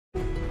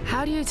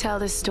How do you tell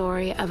the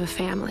story of a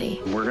family?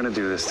 We're gonna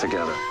do this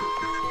together.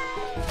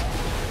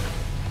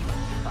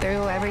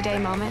 Through everyday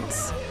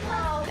moments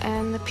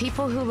and the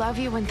people who love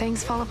you when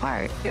things fall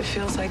apart. It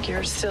feels like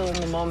you're still in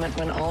the moment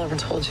when Oliver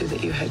told you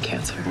that you had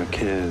cancer. The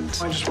kids.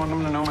 I just want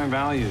them to know my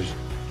values.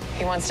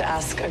 He wants to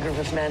ask a group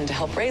of men to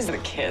help raise the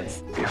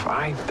kids. If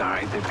I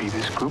died, there'd be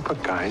this group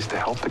of guys to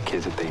help the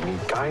kids if they need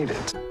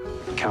guidance.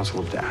 Council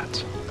of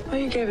Dads. Well,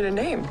 you gave it a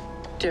name.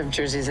 Do you have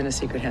jerseys and a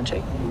secret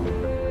handshake?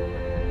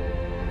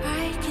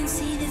 I can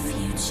see the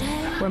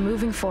future. We're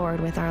moving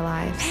forward with our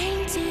lives.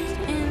 Painted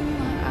in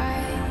my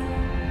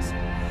eyes.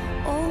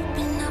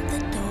 Open up the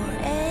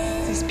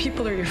door. These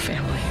people are your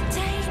family.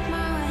 Take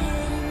my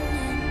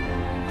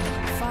hand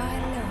and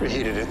follow.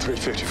 Reheated at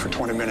 350 for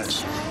 20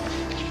 minutes.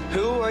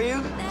 Who are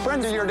you?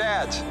 Friend of your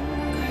dad's.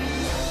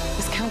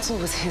 This council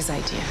was his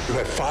idea. You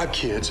have 5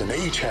 kids, and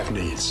they each have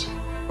needs.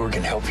 We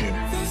can help you.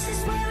 This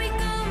is where we go.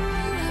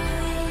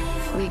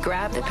 We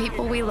grab the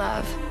people we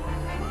love,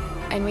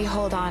 and we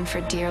hold on for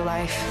dear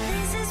life.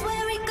 This is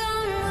where we go.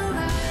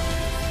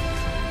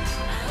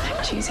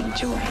 I'm choosing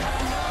joy.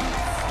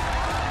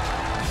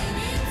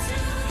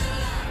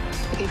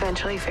 You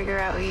eventually figure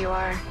out who you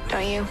are,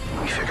 don't you?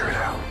 We figure it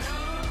out.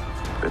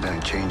 But then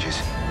it changes.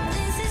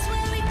 This is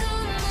where we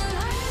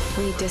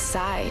go. We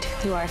decide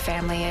who our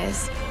family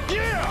is.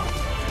 Yeah!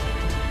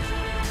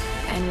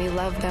 And we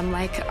love them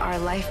like our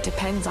life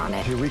depends on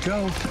it. Here we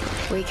go.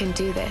 We can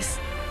do this.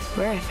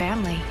 We're a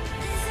family.